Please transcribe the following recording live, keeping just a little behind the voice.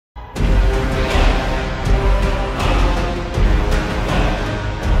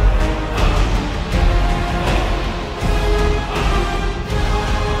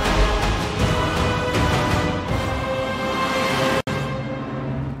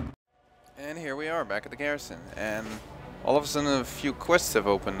here we are back at the garrison, and all of a sudden a few quests have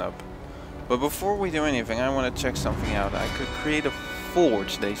opened up. But before we do anything, I want to check something out. I could create a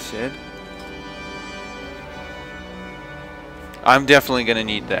forge, they said. I'm definitely going to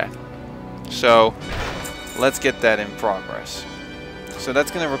need that. So, let's get that in progress. So that's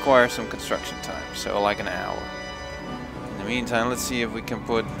going to require some construction time, so like an hour. In the meantime, let's see if we can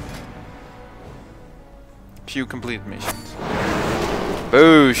put a few complete missions.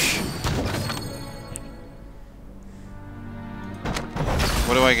 Boosh!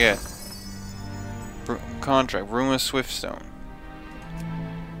 What do I get? Contract, Room of Swiftstone.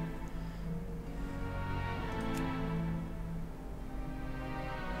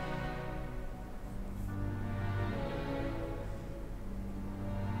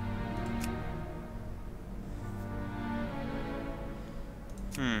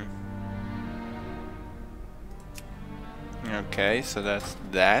 Okay, so that's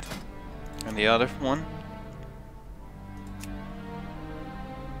that. And the other one?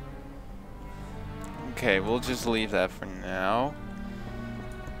 Okay, we'll just leave that for now.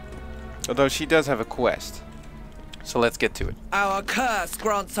 Although she does have a quest. So let's get to it. Our curse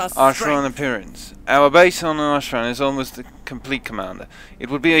grants us Ashran strength. appearance. Our base on Ashran is almost a complete, Commander. It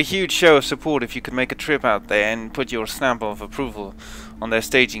would be a huge show of support if you could make a trip out there and put your stamp of approval on their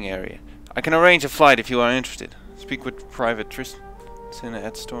staging area. I can arrange a flight if you are interested. Speak with Private Tristan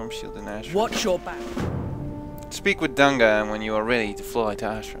at Storm Shield in Ashran. Watch your back. Speak with Dunga when you are ready to fly to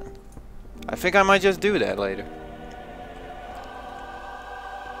Ashran. I think I might just do that later.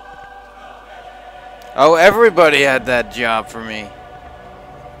 Oh, everybody had that job for me.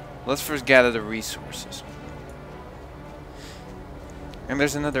 Let's first gather the resources. And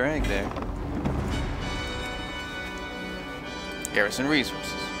there's another egg there. Garrison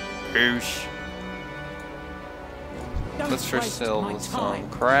resources. Boosh. Let's first sell some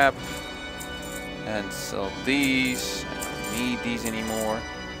crap. And sell these. I don't need these anymore.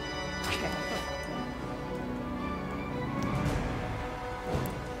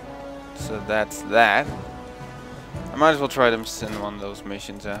 So that's that. I might as well try to send one of those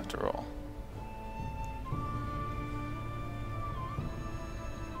missions after all.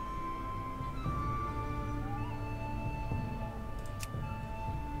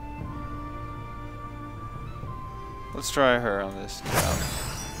 Let's try her on this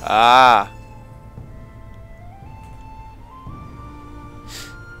scout. Ah!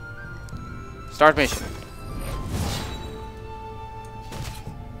 Start mission.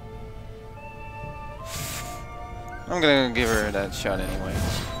 I'm gonna give her that shot anyway.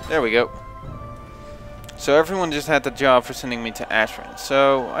 There we go. So everyone just had the job for sending me to Ashran.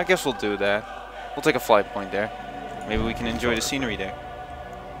 So I guess we'll do that. We'll take a flight point there. Maybe we can enjoy the scenery there.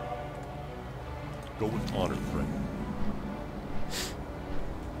 Go with honor, friend.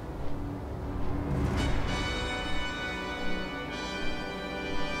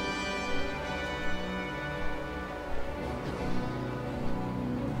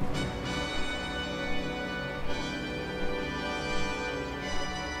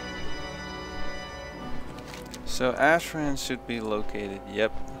 So Ashran should be located,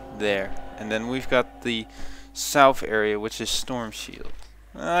 yep, there. And then we've got the south area, which is Storm Shield.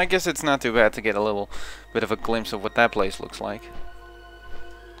 I guess it's not too bad to get a little bit of a glimpse of what that place looks like.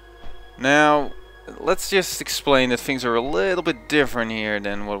 Now, let's just explain that things are a little bit different here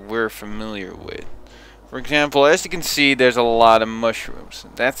than what we're familiar with. For example, as you can see, there's a lot of mushrooms.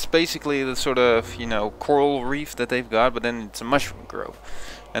 That's basically the sort of, you know, coral reef that they've got, but then it's a mushroom grove.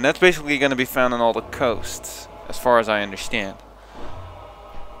 And that's basically going to be found on all the coasts, as far as I understand.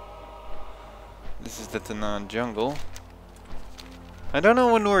 This is the Tanan jungle. I don't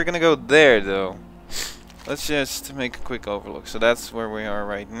know when we're gonna go there though. Let's just make a quick overlook. So that's where we are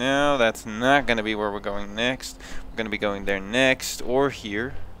right now. That's not gonna be where we're going next. We're gonna be going there next, or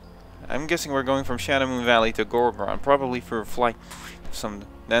here. I'm guessing we're going from Shadowmoon Valley to Gorgron, probably for a flight.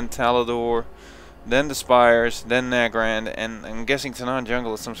 Then Talador, then the Spires, then Nagrand, and I'm guessing Tanan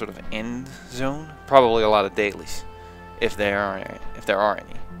Jungle is some sort of end zone. Probably a lot of dailies, if there are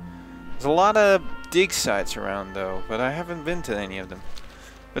any. There's a lot of dig sites around though, but I haven't been to any of them.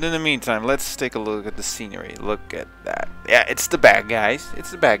 But in the meantime, let's take a look at the scenery. Look at that. Yeah, it's the bad guys.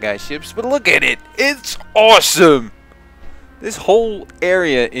 It's the bad guy ships, but look at it. It's awesome. This whole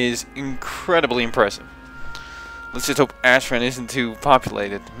area is incredibly impressive. Let's just hope Ashran isn't too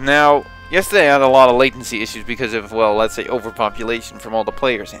populated. Now, yesterday I had a lot of latency issues because of, well, let's say overpopulation from all the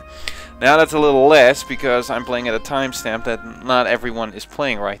players in. Now that's a little less because I'm playing at a timestamp that not everyone is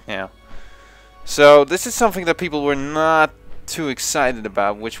playing right now. So this is something that people were not too excited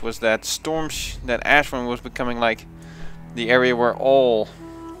about, which was that that Ashran was becoming like the area where all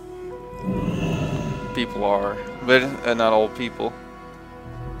people are, but not all people.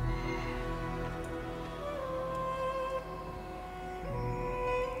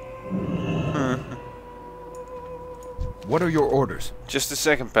 What are your orders? Just a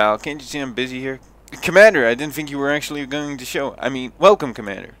second, pal. Can't you see I'm busy here? Commander, I didn't think you were actually going to show. I mean, welcome,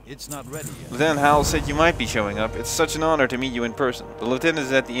 Commander. It's not ready yet. Lieutenant Howell said you might be showing up. It's such an honor to meet you in person. The lieutenant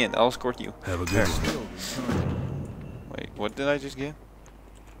is at the inn. I'll escort you. Have a good one. Wait, what did I just get?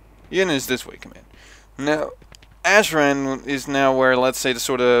 The inn is this way, Commander. Now, Ashran is now where, let's say, the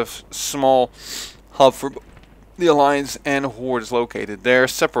sort of small hub for the Alliance and Horde is located. They're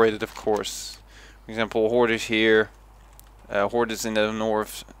separated, of course. For example, Horde is here. Horde is in the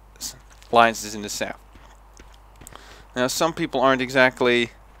north. Alliance is in the south. Now, some people aren't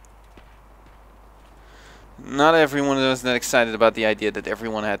exactly... Not everyone was that excited about the idea that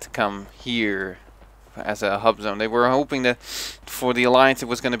everyone had to come here as a hub zone. They were hoping that for the Alliance it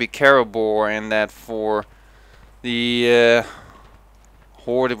was going to be Karabor, and that for the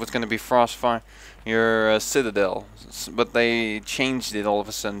Horde it was going to be Frostfire, your Citadel. But they changed it all of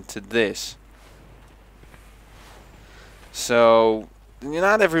a sudden to this. So...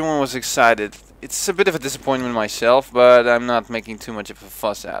 Not everyone was excited. It's a bit of a disappointment myself, but I'm not making too much of a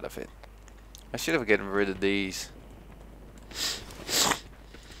fuss out of it. I should have gotten rid of these.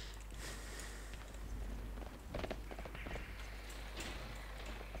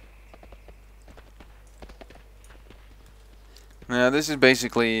 Now this is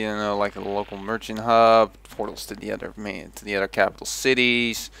basically, you know, like a local merchant hub, portals to the other capital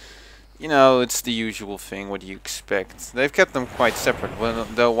cities. You know, it's the usual thing, what do you expect. They've kept them quite separate,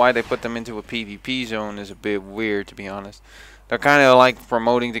 though why they put them into a PvP zone is a bit weird, to be honest. They're kind of like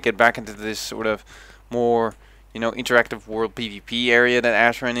promoting to get back into this sort of more, you know, interactive world PvP area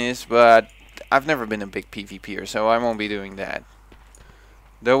that Ashran is, but I've never been a big PvPer, so I won't be doing that.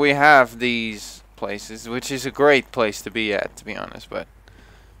 Though we have these places, which is a great place to be at, to be honest, but...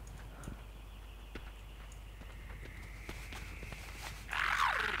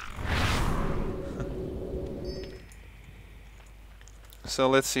 So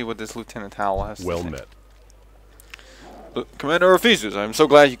let's see what this Lieutenant Howell has to say. Well met. Commander Orpheus, I'm so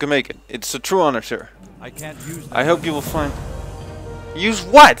glad you can make it. It's a true honor, sir. I can't use that. I hope you will find... Use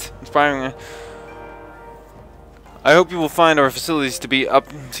what? Inspiring. I hope you will find our facilities to be up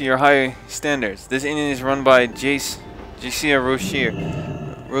to your high standards. This inn is run by Jacia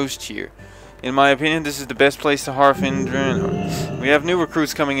Rocheer. In my opinion, this is the best place to harp in Draenor. We have new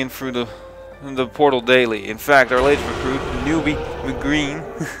recruits coming in through the portal daily. In fact, our latest recruit, Newbie McGreen,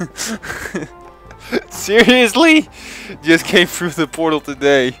 seriously, just came through the portal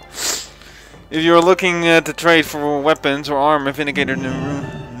today. If you're looking to trade for weapons or armor, Vindicator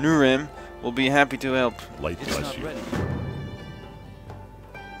Nurim will be happy to help. Light bless you.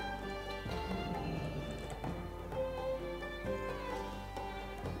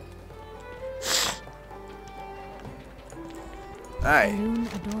 Aye.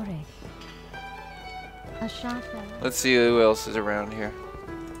 Let's see who else is around here.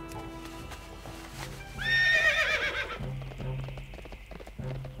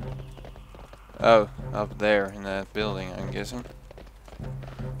 Oh, up there in that building, I'm guessing.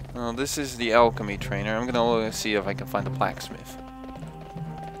 Well, this is the alchemy trainer. I'm gonna look and see if I can find a blacksmith.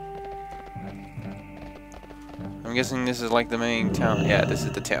 I'm guessing this is like the main town. Yeah, this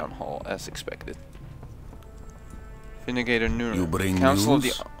is the town hall, as expected. Vindicator Nurim. Council of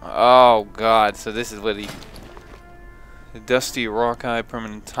the... Oh god, so this is what the Dusty Rockeye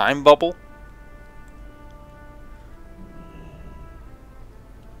Permanent Time Bubble.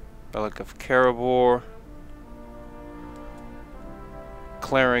 Relic of Karabor.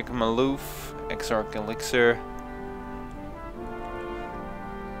 Cleric Maloof. Exarch Elixir.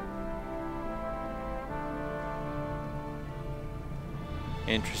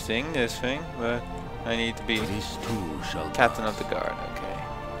 Interesting, this thing, but I need to be captain of the guard. Okay.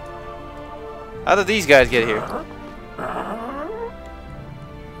 How did these guys get here?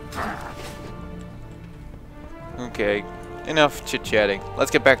 Okay, enough chit-chatting.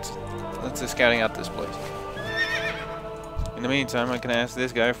 Let's get back to scouting out this place. In the meantime, I can ask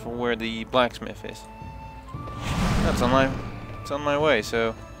this guy for where the blacksmith is. That's it's on my way.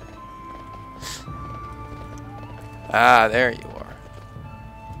 So, ah, there you are.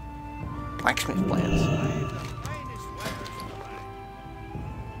 Blacksmith plans.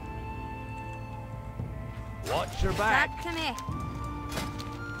 Watch your back. To me.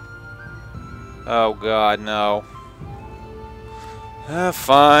 Oh god, no.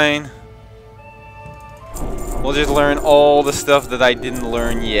 Fine. We'll just learn all the stuff that I didn't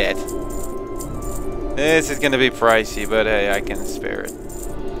learn yet. This is gonna be pricey, but hey, I can spare it.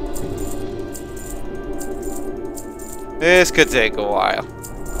 This could take a while.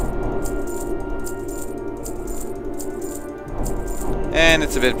 And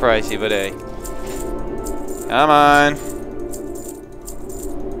it's a bit pricey, but hey. Come on.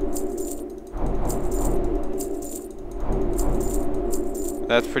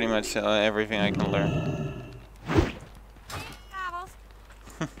 That's pretty much everything I can learn.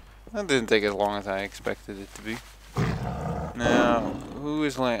 That didn't take as long as I expected it to be. Now, who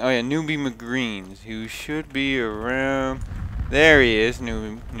is like... Oh yeah, Newbie McGreens, who should be around... There he is,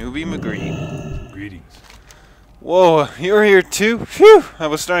 Newbie McGreen. Greetings. Whoa, you're here too? Phew! I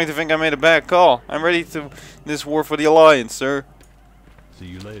was starting to think I made a bad call. I'm ready to this war for the Alliance, sir. See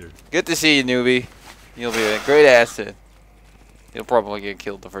you later. Good to see you, Newbie. You'll be a great asset. He'll probably get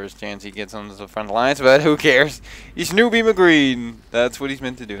killed the first chance he gets onto the front lines, but who cares? He's Newbie McGreen. That's what he's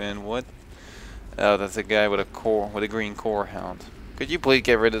meant to do. And what? Oh, that's a guy with a green core hound. Could you please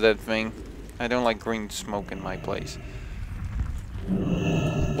get rid of that thing? I don't like green smoke in my place.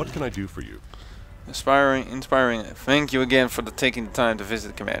 What can I do for you? Inspiring. Thank you again for taking the time to visit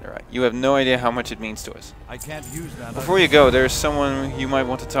the commander. You have no idea how much it means to us. I can't use that. Before you go, there's someone you might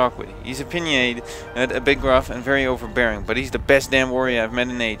want to talk with. He's opinionated, a bit gruff, and very overbearing, but he's the best damn warrior I've met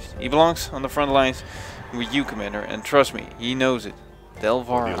in ages. He belongs on the front lines with you, Commander, and trust me, he knows it.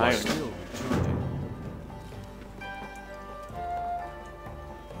 Delvar Iron.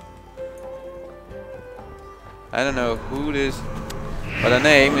 I don't know who it is, but a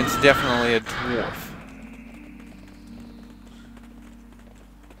name, it's definitely a dwarf.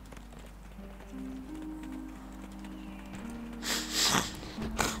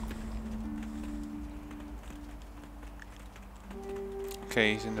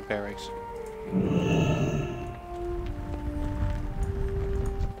 Okay, he's in the barracks.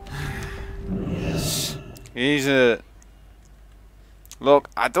 Yes. He's a... Look,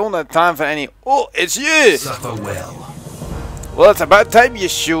 I don't have time for any... Oh, it's you! Suffer well. Well, it's about time you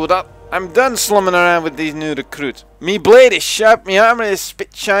showed up. I'm done slumming around with these new recruits. Me blade is sharp, me armor is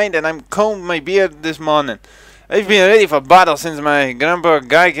spit shined, and I'm combed my beard this morning. I've been ready for battle since my grandpa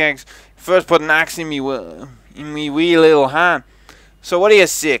Gygax first put an axe in me wee little hand. So what do you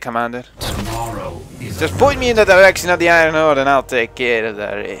say, Commander? Tomorrow is Just point me in the direction of the Iron Horde and I'll take care of the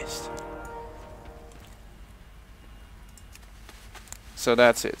rest. So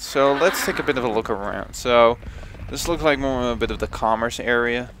that's it. So let's take a bit of a look around. So this looks like more a bit of the commerce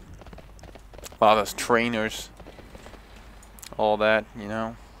area. Wow, there's trainers. All that, you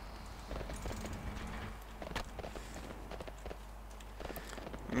know.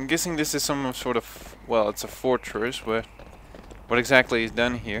 I'm guessing this is some sort of... Well, it's a fortress, but... What exactly is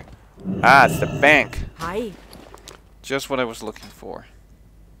done here? Ah, it's the bank. Hi. Just what I was looking for.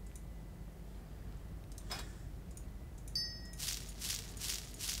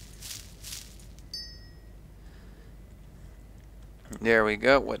 There we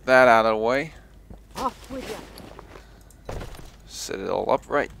go. With that out of the way. Off with you. Set it all up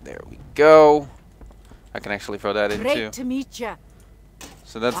right. There we go. I can actually throw that in too. Great to meet you.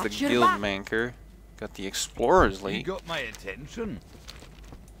 So that's the Watch your guild back. manker. Got the Explorers You League. got my attention.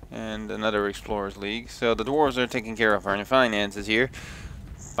 And another Explorers League. So the dwarves are taking care of our finances here.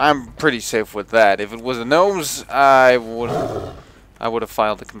 I'm pretty safe with that. If it was the gnomes, I would have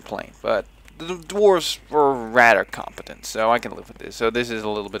filed a complaint. But the dwarves were rather competent, so I can live with this. So this is a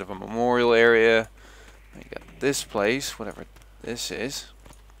little bit of a memorial area. You got this place, whatever this is.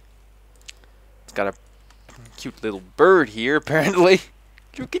 It's got a cute little bird here, apparently.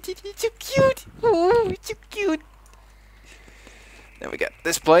 Look at it, it's so cute. Oh, it's so cute. Then we got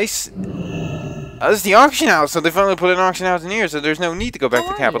this place. Oh, this is the auction house, so they finally put an auction house in here, so there's no need to go back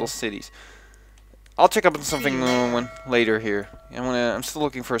to capital cities. I'll check up on something later here. I'm still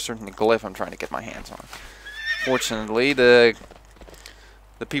looking for a certain glyph I'm trying to get my hands on. Fortunately, the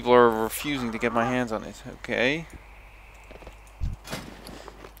people are refusing to get my hands on it. Okay.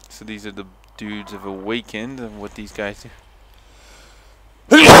 So these are the dudes have awakened, and what these guys do.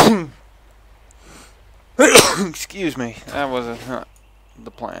 Excuse me, that wasn't not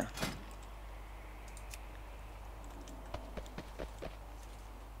the plan.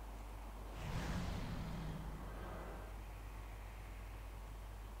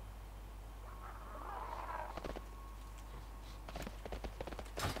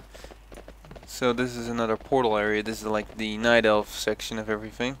 So this is another portal area. This is like the night elf section of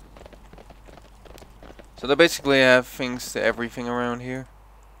everything. So they basically have things to everything around here.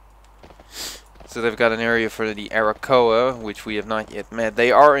 So they've got an area for the Arakoa, which we have not yet met. They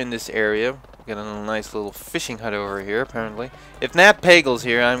are in this area. We've got a nice little fishing hut over here, apparently. If Nat Pagel's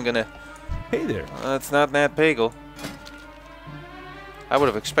here, I'm gonna... Hey there. That's not Nat Pagel. I would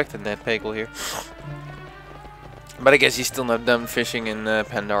have expected Nat Pagel here. But I guess he's still not done fishing in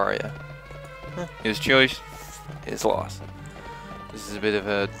Pandaria. His choice, his loss. This is a bit of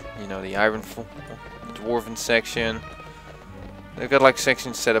a, you know, the dwarven section. They've got like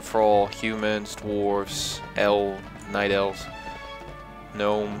sections set up for all humans, dwarves, night elves,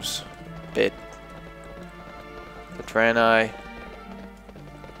 gnomes, the Draenor.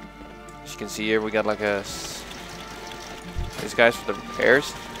 As you can see here, we got like these guys for the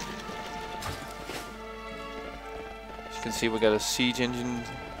repairs. As you can see, we got a siege engine.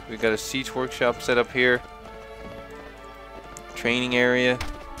 We got a siege workshop set up here. Training area.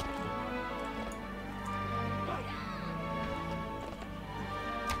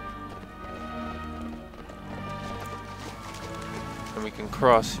 And we can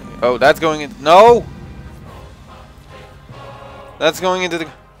cross. Oh, that's going in. No! That's going into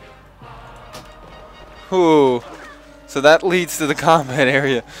the. Ooh. So that leads to the combat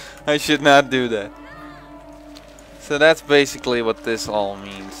area. I should not do that. So that's basically what this all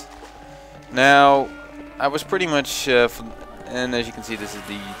means. Now, I was pretty much, and as you can see, this is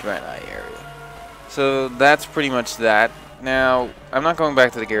the Draenor area. So that's pretty much that. Now, I'm not going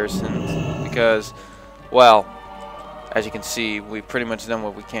back to the garrison because, well, as you can see, we've pretty much done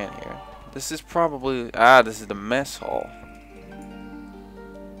what we can here. This is probably, this is the mess hall.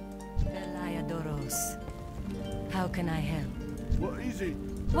 How can I help? What is it?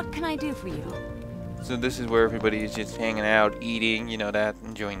 What can I do for you? So this is where everybody is just hanging out, eating, you know that,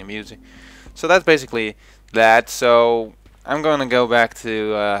 enjoying the music. So that's basically that. So I'm going to go back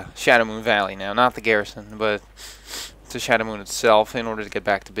to Shadowmoon Valley now. Not the garrison, but to Shadowmoon itself in order to get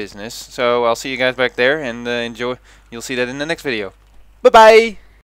back to business. So I'll see you guys back there and enjoy. You'll see that in the next video. Bye-bye!